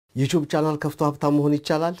ዩቱዩብ ቻናል ከፍቶ ሀብታም መሆን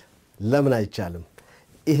ይቻላል ለምን አይቻልም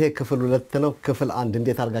ይሄ ክፍል 2 ነው ክፍል 1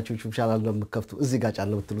 እንዴት አርጋችሁ ዩቱዩብ ቻናል ለምትከፍቱ እዚህ ጋር ጫን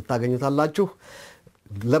ለምትሉት ታገኙታላችሁ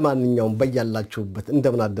ለማንኛውም በያላችሁበት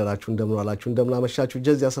እንደምን አደራችሁ እንደምን ዋላችሁ እንደምን አመሻችሁ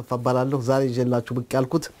ጀዚ ያሰፋባላለሁ ዛሬ ይዤላችሁ ብቅ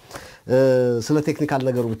ያልኩት ስለ ቴክኒካል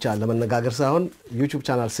ነገሩ ብቻ ለመነጋገር ሳይሆን ዩቱዩብ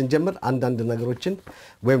ቻናል ስንጀምር አንዳንድ ነገሮችን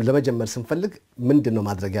ወይም ለመጀመር ስንፈልግ ምንድነው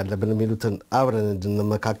ማድረግ ያለብን የሚሉትን አብረን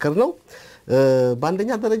እንድንመካከር ነው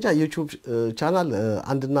በአንደኛ ደረጃ ዩቱዩብ ቻናል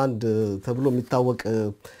አንድና አንድ ተብሎ የሚታወቅ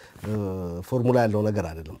ፎርሙላ ያለው ነገር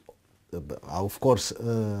አይደለም ኦፍ ኮርስ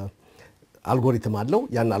አልጎሪትም አለው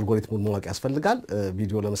ያን አልጎሪትሙን ማወቅ ያስፈልጋል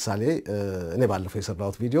ቪዲዮ ለምሳሌ እኔ ባለፈው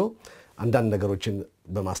የሰራሁት ቪዲዮ አንዳንድ ነገሮችን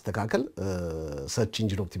በማስተካከል ሰርች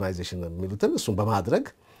ኢንጂን ኦፕቲማይዜሽን የሚሉትን እሱን በማድረግ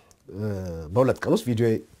በሁለት ቀን ውስጥ ቪዲዮ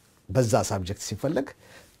በዛ ሳብጀክት ሲፈለግ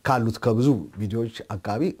ካሉት ከብዙ ቪዲዮዎች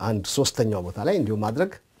አካባቢ አንድ ሶስተኛው ቦታ ላይ እንዲሁ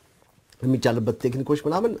ማድረግ የሚቻልበት ቴክኒኮች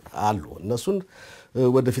ምናምን አሉ እነሱን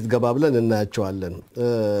ወደፊት ገባ ብለን እናያቸዋለን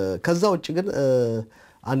ከዛ ውጪ ግን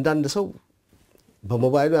አንዳንድ ሰው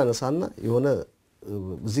በሞባይሉ ያነሳና የሆነ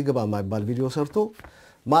እዚህ ገባ ማይባል ቪዲዮ ሰርቶ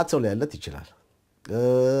ማጥሰው ላይ ያለት ይችላል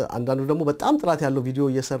አንዳንዱ ደግሞ በጣም ጥራት ያለው ቪዲዮ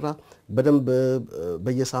እየሰራ በደንብ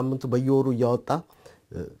በየሳምንቱ በየወሩ ያወጣ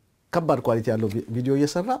ከባድ ኳሊቲ ያለው ቪዲዮ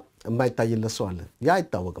እየሰራ የማይታይለት ሰው አለ ያ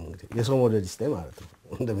አይታወቅም እንግዲህ የሰው ሞዴሊስት ማለት ነው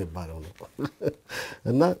እንደሚባለው ነው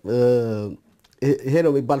እና ይሄ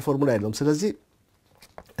ነው የሚባል ፎርሙላ የለውም ስለዚህ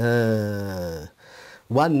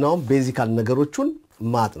ዋናው ቤዚካል ነገሮችን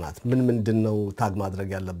ማጥናት ምንድነው ታግ ማድረግ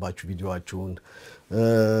ያለባችሁ ቪዲዮአችሁን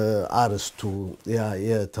አርስቱ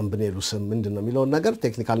የተምብኔሉ ስም ምንድነው የሚለው ነገር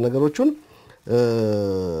ቴክኒካል ነገሮችን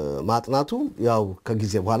ማጥናቱ ያው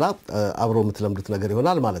ከጊዜ በኋላ አብሮ የምትለምዱት ነገር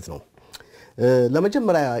ይሆናል ማለት ነው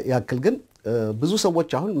ለመጀመሪያ ያክል ግን ብዙ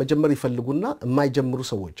ሰዎች አሁን መጀመር ይፈልጉና የማይጀምሩ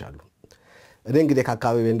ሰዎች አሉ እኔ እንግዲህ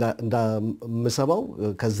ከአካባቢ እንደምሰማው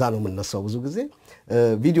ከዛ ነው የምነሳው ብዙ ጊዜ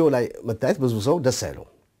ቪዲዮ ላይ መታየት ብዙ ሰው ደስ አይለው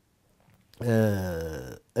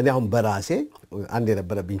እኔ አሁን በራሴ አንድ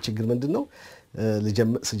የነበረብኝ ችግር ምንድነው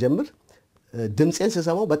ስጀምር ድምጼን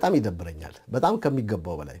ስሰማው በጣም ይደብረኛል በጣም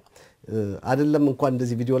ከሚገባው በላይ አይደለም እንኳን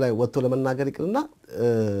እንደዚህ ቪዲዮ ላይ ወጥቶ ለመናገር ይቅርና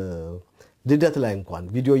ልደት ላይ እንኳን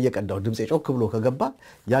ቪዲዮ እየቀዳው ድምጼ ጮክ ብሎ ከገባ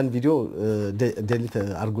ያን ቪዲዮ ዲሊት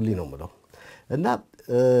አርጉልኝ ነው የምለው እና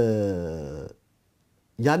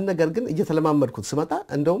ያን ነገር ግን እየተለማመድኩት ስመጣ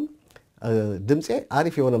እንደውም ድምጼ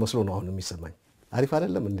አሪፍ የሆነ መስሎ ነው አሁን የሚሰማኝ አሪፍ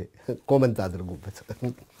አይደለም እንዴ ኮሜንት አድርጉበት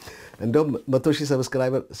እንደውም 100,000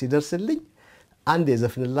 ሰብስክራይበር ሲደርስልኝ አንድ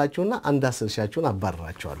የዘፍንላችሁና አንድ 10,000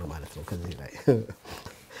 አባራራቸዋለሁ ማለት ነው ከዚህ ላይ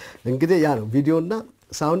እንግዲህ ያ ነው ቪዲዮና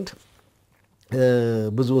ሳውንድ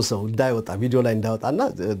ብዙ ሰው እንዳይወጣ ቪዲዮ ላይ እንዳይወጣና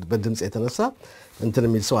በድምጽ የተነሳ እንትን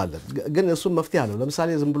የሚል ሰው አለ ግን እሱ መፍትሄ አለው ለምሳሌ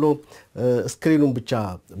ዝም ብሎ ስክሪኑን ብቻ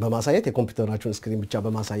በማሳየት የኮምፒውተራችሁን ስክሪን ብቻ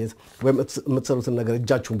በማሳየት ወይም የምትሰሩትን ነገር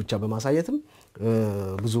እጃችሁን ብቻ በማሳየትም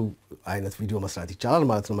ብዙ አይነት ቪዲዮ መስራት ይቻላል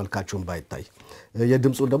ማለት ነው መልካችሁን ባይታይ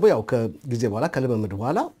የድምጹን ደግሞ ያው ከጊዜ በኋላ ከለመመድ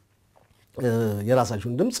በኋላ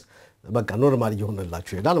የራሳችሁን ድምጽ በቃ ኖርማል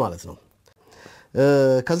ይሆንላችሁ ይላል ማለት ነው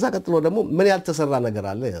ከዛ ቀጥሎ ደግሞ ምን ያልተሰራ ነገር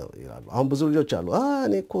አለ ይላሉ አሁን ብዙ ልጆች አሉ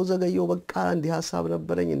እኔ እኮ ዘገየው በቃ እንዲ ሐሳብ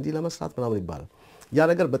ነበረኝ እንዲ ለመስራት ምናምን ይባላል ያ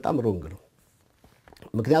ነገር በጣም ሮንግ ነው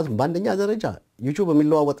ምክንያቱም በአንደኛ ደረጃ ዩቲዩብ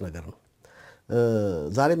የሚለዋወጥ ነገር ነው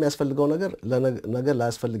ዛሬ የሚያስፈልገው ነገር ለነገ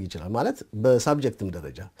ላያስፈልግ ይችላል ማለት በሳብጀክትም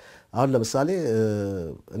ደረጃ አሁን ለምሳሌ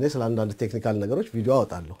እኔ ስለ አንዳንድ ቴክኒካል ነገሮች ቪዲዮ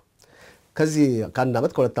አወጣለሁ ከዚህ ከአንድ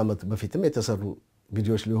አመት ከሁለት አመት በፊትም የተሰሩ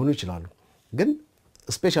ቪዲዮዎች ሊሆኑ ይችላሉ ግን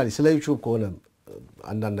ስፔሻሊ ስለ ዩቲዩብ ከሆነ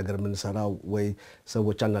አንዳንድ ነገር የምንሰራው ወይ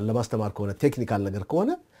ሰዎች አንዳንድ ለማስተማር ከሆነ ቴክኒካል ነገር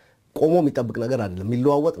ከሆነ ቆሞ የሚጠብቅ ነገር አይደለም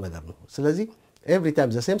የሚለዋወጥ ነገር ነው ስለዚህ every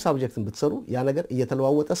time the same subject ብትሰሩ ያ ነገር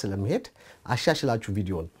እየተለዋወጠ ስለሚሄድ አሻሽላችሁ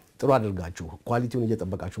ቪዲዮን ጥሩ አድርጋችሁ ኳሊቲውን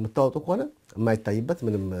እየጠበቃችሁ የምታወጡ ከሆነ የማይታይበት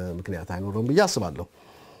ምንም ምክንያት አይኖርም ብዬ አስባለሁ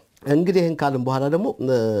እንግዲህ ይሄን ካልን በኋላ ደግሞ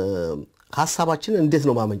ሐሳባችንን እንዴት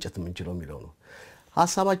ነው ማመንጨት የምንችለው የሚለው ነው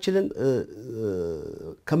ሐሳባችንን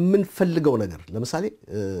ከመንፈልገው ነገር ለምሳሌ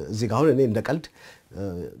እዚህ ጋር አሁን እኔ እንደቀልድ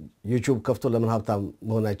ዩቲዩብ ከፍቶ ለምን ሀብታም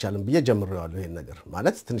መሆን አይቻልም ብዬ ጀምሬዋለሁ ይሄን ነገር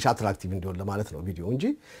ማለት ትንሽ አትራክቲቭ እንዲሆን ለማለት ነው ቪዲዮ እንጂ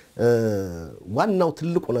ዋናው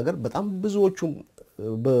ትልቁ ነገር በጣም ብዙዎቹ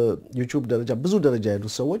በዩቲዩብ ደረጃ ብዙ ደረጃ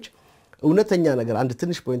ያሉት ሰዎች እውነተኛ ነገር አንድ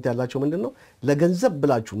ትንሽ ፖይንት ያላቸው ምንድነው ለገንዘብ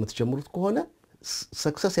ብላችሁ የምትጀምሩት ከሆነ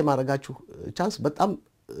ሰክሰስ የማረጋችሁ ቻንስ በጣም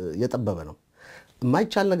የጠበበ ነው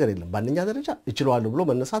ማይቻል ነገር የለም ባንኛ ደረጃ ይችላል ብሎ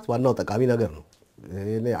መነሳት ዋናው ጠቃሚ ነገር ነው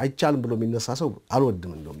እኔ አይቻልም ብሎ የሚነሳ ሰው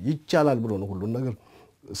አልወድም እንደውም ይቻላል ብሎ ነው ሁሉ ነገር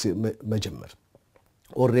መጀመር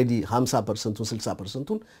ኦሬዲ 50%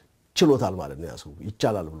 60% ችሎታል ማለት ነው ያሰው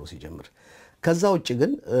ይቻላል ብሎ ሲጀምር ከዛ ውጪ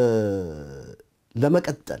ግን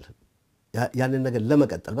ለመቀጠል ያንን ነገር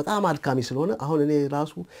ለመቀጠል በጣም አድካሚ ስለሆነ አሁን እኔ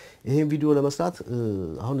ራሱ ይሄን ቪዲዮ ለመስራት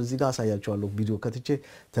አሁን እዚህ ጋር አሳያችኋለሁ ቪዲዮ ከትቼ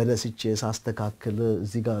ተነስቼ ሳስተካክል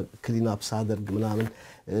እዚህ ጋር ክሊን አፕ ሳደርግ ምናምን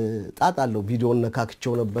ጣጣለው ቪዲዮን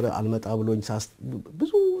ነካክቸው ነበር አልመጣ ብሎኝ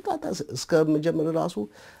ብዙ ጣጣ እስከመጀመር ራሱ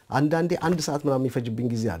አንዳንዴ 1 ሰዓት ምናምን ይፈጅብኝ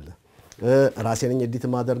ጊዜ አለ ራሴ ነኝ ኤዲት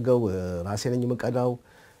ማደርገው ራሴ ነኝ መቀዳው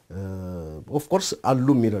ኦፍ ኮርስ አሉ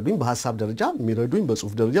የሚረዱኝ በሐሳብ ደረጃ የሚረዱኝ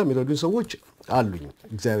በጽሁፍ ደረጃ የሚረዱኝ ሰዎች አሉኝ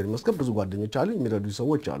እግዚአብሔር ይመስገን ብዙ ጓደኞች አሉኝ የሚረዱኝ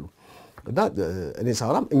ሰዎች አሉ እና እኔ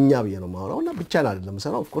ሳወራም እኛ ብዬ ነው ማወራውና ብቻዬን አይደለም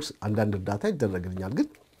ሰራው ኦፍ ኮርስ አንዳንድ እርዳታ ይደረግልኛል ግን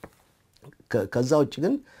ከዛ ውጪ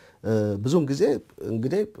ግን ብዙም ጊዜ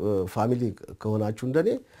እንግዲህ ፋሚሊ ከሆናችሁ እንደኔ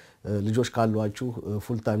ልጆች ካሏችሁ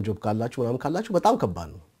ፉል ታይም ጆብ ካላችሁ ምናምን ካላችሁ በጣም ከባድ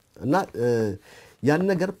ነው እና ያን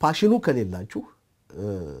ነገር ፓሽኑ ከሌላችሁ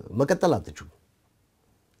መቀጠል አትችሉም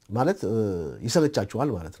ማለት ይሰለቻችኋል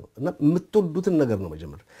ማለት ነው እና የምትወዱትን ነገር ነው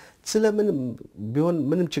መጀመር ስለምን ቢሆን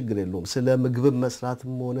ምንም ችግር የለውም ስለ ምግብ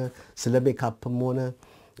መስራትም ሆነ ስለ ሜካፕም ሆነ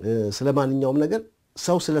ስለ ማንኛውም ነገር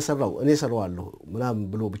ሰው ስለሰራው እኔ ሰራዋለሁ ምናምን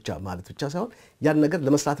ብሎ ብቻ ማለት ብቻ ሳይሆን ያን ነገር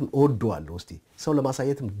ለመስራትም እወደዋለሁ እስቲ ሰው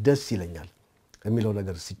ለማሳየትም ደስ ይለኛል የሚለው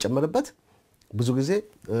ነገር ሲጨመርበት ብዙ ጊዜ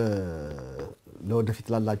ለወደፊት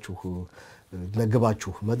ላላችሁ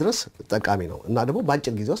ለግባችሁ መድረስ ጠቃሚ ነው እና ደግሞ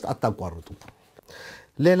ባጭር ጊዜ ውስጥ አታቋርጡ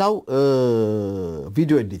ሌላው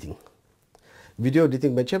ቪዲዮ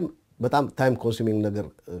ኤዲቲንግ መቼም በጣም ታይም ኮንሱሚንግ ነገር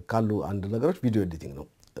ካሉ አንድ ነገሮች ቪዲዮ ኤዲቲንግ ነው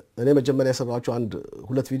እኔ መጀመሪያ ያሰራኋቸው አንድ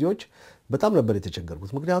ሁለት ቪዲዮዎች በጣም ነበር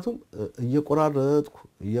የተቸገርኩት ምክንያቱም እየቆራረጥኩ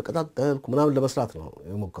እየቀጣጠልኩ ምናምን ለመስራት ነው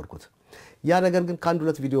የሞከርኩት ያ ነገር ግን ካንድ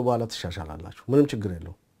ሁለት ቪዲዮ በኋላ ተሻሻላላችሁ ምንም ችግር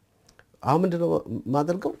የለው አሁን ምንድነው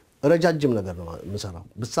ማደርገው ረጃጅም ነገር ነው የምሰራው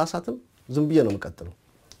ብሳሳትም ዝም ብዬ ነው የምቀጥለው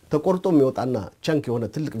ተቆርጦ የሚወጣና ቸንክ የሆነ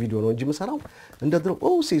ትልቅ ቪዲዮ ነው እንጂ መሰራው እንደድሮ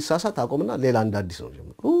ሲሳሳት አቆምና ሌላ አንድ አዲስ ነው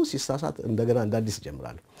ጀምራለሁ ሲሳሳት እንደገና አንድ አዲስ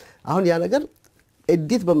ጀምራለሁ አሁን ያ ነገር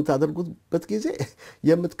ኤዲት በመታደርጉበት ጊዜ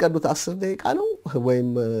የምትቀዱት 10 ደቂቃ ነው ወይም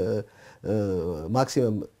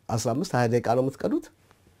ማክሲመም 15 20 ደቂቃ ነው የምትቀዱት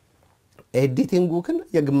ኤዲቲንጉ ግን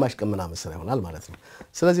የግማሽ ቀን ምናምን ስራ ይሆናል ማለት ነው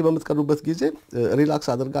ስለዚህ በምትቀዱበት ጊዜ ሪላክስ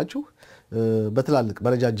አድርጋችሁ በትላልቅ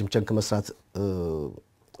በረጃጅም ቸንክ መስራት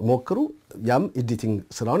ሞክሩ ያም ኤዲቲንግ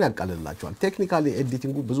ስራውን ያቃልላችኋል ቴክኒካሊ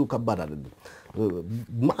ኤዲቲንጉ ብዙ ከባድ አይደለም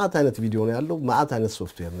ማአት አይነት ቪዲዮ ነው ያለው ማአት አይነት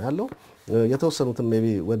ሶፍትዌር ነው ያለው የተወሰኑትን ሜቢ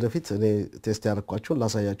ወደፊት እኔ ቴስት ያደርኳቸው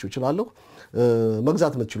ላሳያችሁ እችላለሁ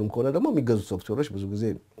መግዛት የምትችሉም ከሆነ ደግሞ የሚገዙ ሶፍትዌሮች ብዙ ጊዜ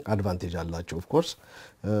አድቫንቴጅ አላቸው ኦፍ ኮርስ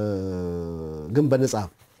ግን በነፃ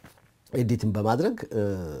ኤዲቲንግ በማድረግ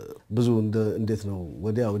ብዙ እንዴት ነው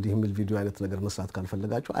ወዲያ ወዲህ የሚል ቪዲዮ አይነት ነገር መስራት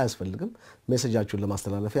ካልፈለጋችሁ አያስፈልግም ሜሴጃችሁን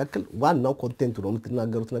ለማስተላለፍ ያክል ዋናው ኮንቴንቱ ነው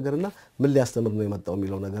የምትናገሩት ነገርና ምን ሊያስተምር ነው የመጣው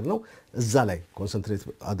የሚለው ነገር ነው እዛ ላይ ኮንሰንትሬት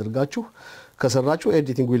አድርጋችሁ ከሰራችሁ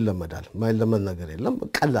ኤዲቲንጉ ይለመዳል ማይለመድ ነገር የለም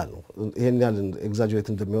ቀላል ነው ይሄን ያህል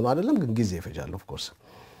ኤግዛጀሬት እንደሚሆን አይደለም ግን ጊዜ ይፈጃል ኦፍ ኮርስ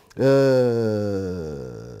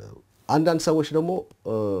አንዳንድ ሰዎች ደግሞ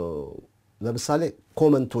ለምሳሌ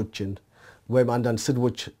ኮሜንቶችን ወይም አንዳንድ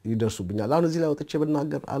ስድቦች ይደርሱብኛል አሁን እዚህ ላይ ወጥቼ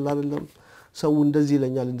ብናገር አለ አይደለም ሰው እንደዚህ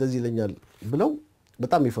ይለኛል ብለው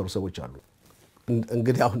በጣም ይፈሩ ሰዎች አሉ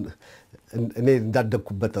እንግዲህ አሁን እኔ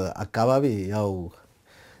እንዳደኩበት አካባቢ ያው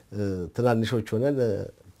ትናንሾች ሆነን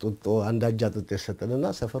ጡጦ አንዳጃ ጡጦ ይሰጠንና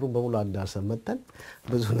ሰፈሩን በሙሉ አንዳሰመተን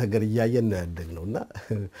ብዙ ነገር ያያየን ነው ያደግነውና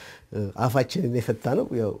አፋችንን የፈታ ነው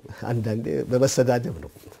ያው አንዳንዴ በመሰዳደብ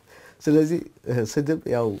ነው ስለዚህ ስድብ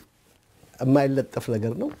ያው የማይለጠፍ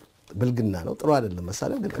ነገር ነው ብልግና ነው ጥሩ አይደለም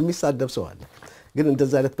መሳለም ግን የሚሳደብ ሰው አለ ግን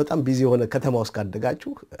እንደዛ አይነት በጣም ቢዚ ሆነ ከተማ ውስጥ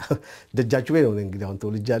ካደጋችሁ ደጃችሁ ወይ ነው እንግዲህ አሁን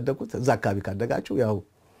ተወልጄ ያደኩት እዛ አካባቢ ካደጋችሁ ያው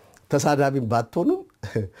ተሳዳቢም ባትሆኑ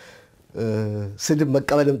ስድብ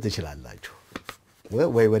መቀበልም ትችላላችሁ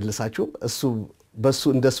ወይ ወልሳችሁ እሱ በሱ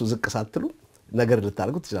እንደሱ ዝቅ ሳትሉ ነገር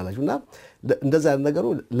ልታርጉ ትችላላችሁና እንደዛ አይነት ነገሩ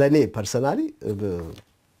ለኔ ፐርሰናሊ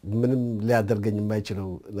ምንም ሊያደርገኝ የማይችለው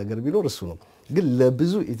ነገር ቢኖር እሱ ነው ግን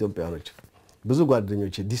ለብዙ ኢትዮጵያኖች ብዙ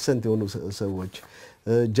ጓደኞች ዲሰንት የሆኑ ሰዎች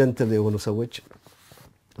ጀንትል የሆኑ ሰዎች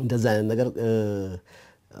እንደዛ አይነት ነገር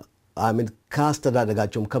አሜን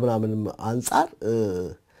ካስተዳደጋቸው ከምናምንም አንፃር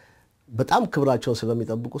በጣም ክብራቸውን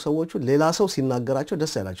ስለሚጠብቁ ሰዎቹ ሌላ ሰው ሲናገራቸው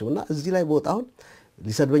ደስ አይላቸውና እዚህ ላይ ቦታውን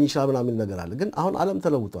ሊሰድበኝ ይችላል ምናምን ነገር አለ ግን አሁን ዓለም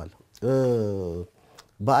ተለውጧል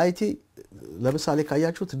በአይቲ ለምሳሌ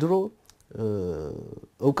ካያችሁት ድሮ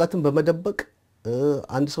ዕውቀትን በመደበቅ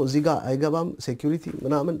አንድ ሰው እዚህ ጋር አይገባም ሴኩሪቲ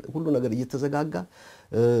ምናምን ሁሉ ነገር እየተዘጋጋ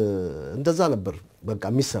እንደዛ ነበር በቃ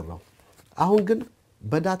የሚሰራው አሁን ግን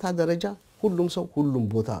በዳታ ደረጃ ሁሉም ሰው ሁሉም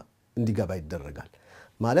ቦታ እንዲገባ ይደረጋል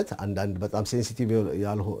ማለት አንዳንድ በጣም ሴንሲቲቭ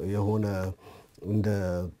የሆነ እንደ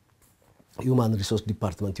human resource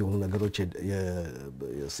department የሆኑ ነገሮች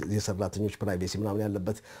የሰራተኞች ፕራይቬሲ ምናምን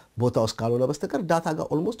ያለበት ቦታ ውስጥ ካልሆነ በስተቀር ዳታ ጋር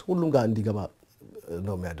ኦልሞስት ሁሉም ጋር እንዲገባ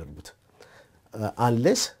ነው የሚያደርጉት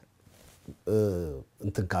unless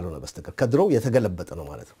እንትን ካልሆነ በስተቀር ከድሮ የተገለበጠ ነው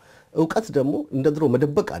ማለት ነው ዕውቀት ደግሞ እንደ ድሮ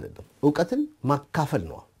መደበቅ አይደለም ዕውቀትን ማካፈል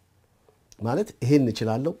ነው ማለት ይሄን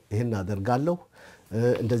እችላለሁ ይሄን አደርጋለሁ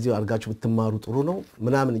እንደዚህ አርጋችሁ ብትማሩ ጥሩ ነው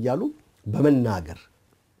ምናምን ይያሉ በመናገር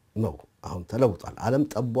ነው አሁን ተለውጧል ዓለም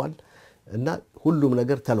ጠቧል እና ሁሉም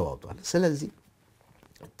ነገር ተለዋውጧል ስለዚህ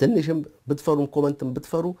ትንሽም ብትፈሩም ኮሜንትም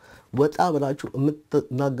ብትፈሩ ወጣ ብላችሁ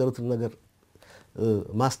የምትናገሩት ነገር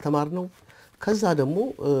ማስተማር ነው ከዛ ደግሞ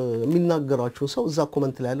የሚናገራችሁ ሰው እዛ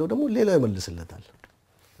ኮሜንት ላይ ያለው ደግሞ ሌላው ይመልስለታል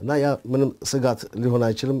እና ያ ምንም ስጋት ሊሆን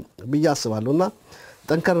አይችልም በያስባለሁና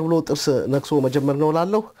ጠንከር ብሎ ጥርስ ነክሶ መጀመር ነው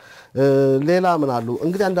ላለው ሌላ ምን አሉ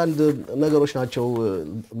እንግዲህ አንዳንድ ነገሮች ናቸው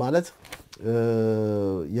ማለት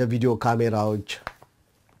የቪዲዮ ካሜራዎች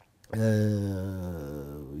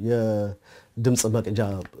የድምጽ መቅጃ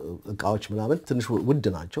እቃዎች ምናምን ትንሽ ውድ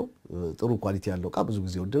ናቸው ጥሩ ኳሊቲ ያለው እቃ ብዙ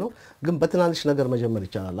ጊዜ ውድ ነው ግን በትናንሽ ነገር መጀመር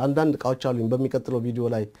ይቻላል አንዳንድ እቃዎች አሉኝ በሚቀጥለው ቪዲዮ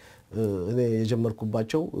ላይ እኔ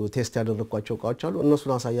የጀመርኩባቸው ቴስት ያደረኳቸው እቃዎች አሉ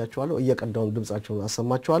እነሱን አሳያችኋለሁ እየቀዳውን ድምጻቸውን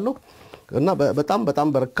አሰማችኋለሁ እና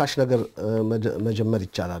በጣም በርካሽ ነገር መጀመር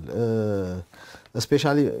ይቻላል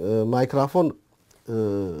ስፔሻሊ ማይክሮፎን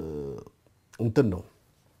እንትን ነው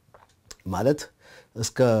ማለት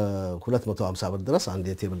እስከ 250 ብር ድረስ አንድ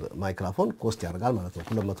የቴብል ማይክሮፎን ኮስት ያደርጋል ማለት ነው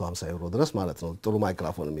 250 ዩሮ ድረስ ማለት ነው ጥሩ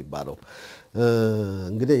ማይክሮፎን የሚባለው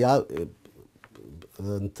እንግዲህ ያ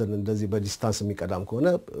እንትን እንደዚህ በዲስታንስ የሚቀዳም ከሆነ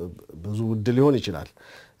ብዙ ውድ ሊሆን ይችላል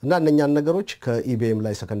እና እነኛን ነገሮች ከኢቤም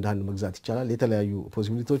ላይ ሰከንድ ሃንድ መግዛት ይቻላል የተለያዩ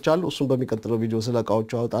ፖሲቢሊቲዎች አሉ እሱን በሚቀጥለው ቪዲዮ ስለቃዎቹ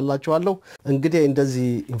አወጣላችኋለሁ እንግዲህ እንደዚህ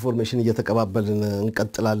ኢንፎርሜሽን እየተቀባበልን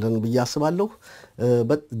እንቀጥላለን በያስባለሁ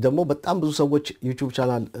ደግሞ በጣም ብዙ ሰዎች ዩቲዩብ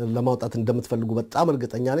ቻናል ለማውጣት እንደምትፈልጉ በጣም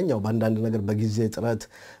እርግጠኛ ነኝ ያው ባንዳንድ ነገር በጊዜ ጥረት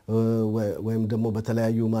ወይም ደግሞ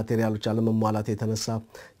በተለያዩ ማቴሪያሎች አለመሟላት የተነሳ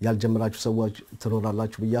ያልጀመራችሁ ሰዎች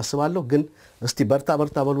ትኖራላችሁ በያስባለሁ ግን እስቲ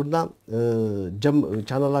በርታ በሉና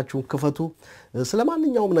ቻናላችሁን ክፈቱ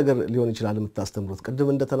ስለማንኛውም ነገር ሊሆን ይችላል የምታስተምሩት ቅድም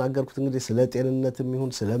እንደተናገርኩት እንግዲህ ስለ ጤንነትም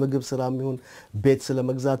ይሁን ስለ ምግብ ስራም ይሁን ቤት ስለ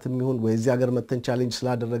መግዛትም ይሁን ወይ እዚህ ሀገር መተን ቻሌንጅ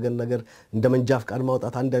ስላደረገን ነገር እንደ መንጃ ፍቃድ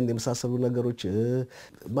ማውጣት አንዳንድ የመሳሰሉ ነገሮች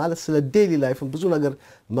ማለት ስለ ዴይሊ ላይፍ ብዙ ነገር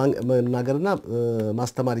መናገርና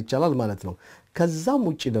ማስተማር ይቻላል ማለት ነው ከዛም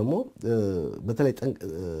ውጪ ደግሞ በተለይ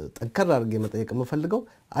ጠንከር አድርጌ መጠየቅ የምፈልገው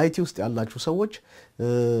አይቲ ውስጥ ያላችሁ ሰዎች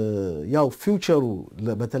ያው ፊውቸሩ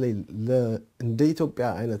በተለይ እንደ ኢትዮጵያ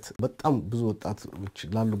አይነት በጣም ብዙ ወጣቶች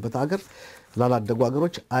ላሉበት ሀገር ላላደጉ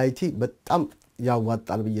ሀገሮች አይቲ በጣም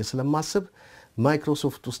ያዋጣል ብዬ ስለማስብ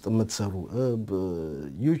ማይክሮሶፍት ውስጥ የምትሰሩ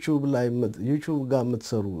ዩቲዩብ ጋር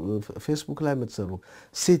የምትሰሩ ፌስቡክ ላይ የምትሰሩ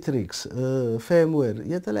ሲትሪክስ ፌምዌር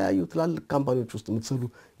የተለያዩ ትላልቅ ካምፓኒዎች ውስጥ የምትሰሩ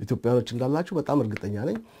ኢትዮጵያኖች እንዳላችሁ በጣም እርግጠኛ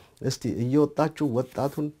ነኝ እስቲ እየወጣችሁ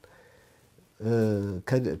ወጣቱን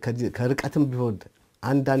ከርቀትም ቢሆን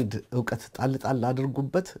አንዳንድ ዕውቀት ጣል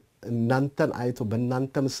አድርጉበት እናንተን አይቶ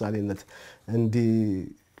በእናንተ ምሳሌነት እንዲ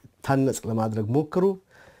ታነጽ ለማድረግ ሞክሩ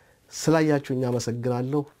ስላያችሁኛ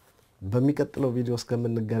መሰግናለሁ በሚቀጥለው ቪዲዮ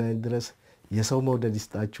እስከምንገናኝ ድረስ የሰው መውደድ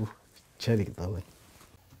ይስጣችሁ ቸር ይግጠመን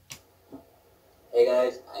Hey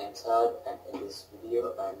guys, I am Saad and in this video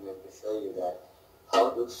I am going to show you that how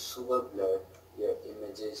to super blur your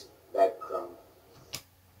images background.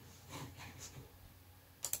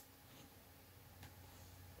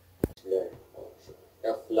 Blur.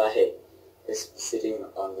 A fly is sitting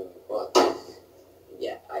on the wall.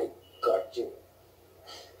 Yeah, I got you.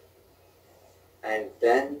 And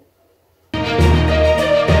then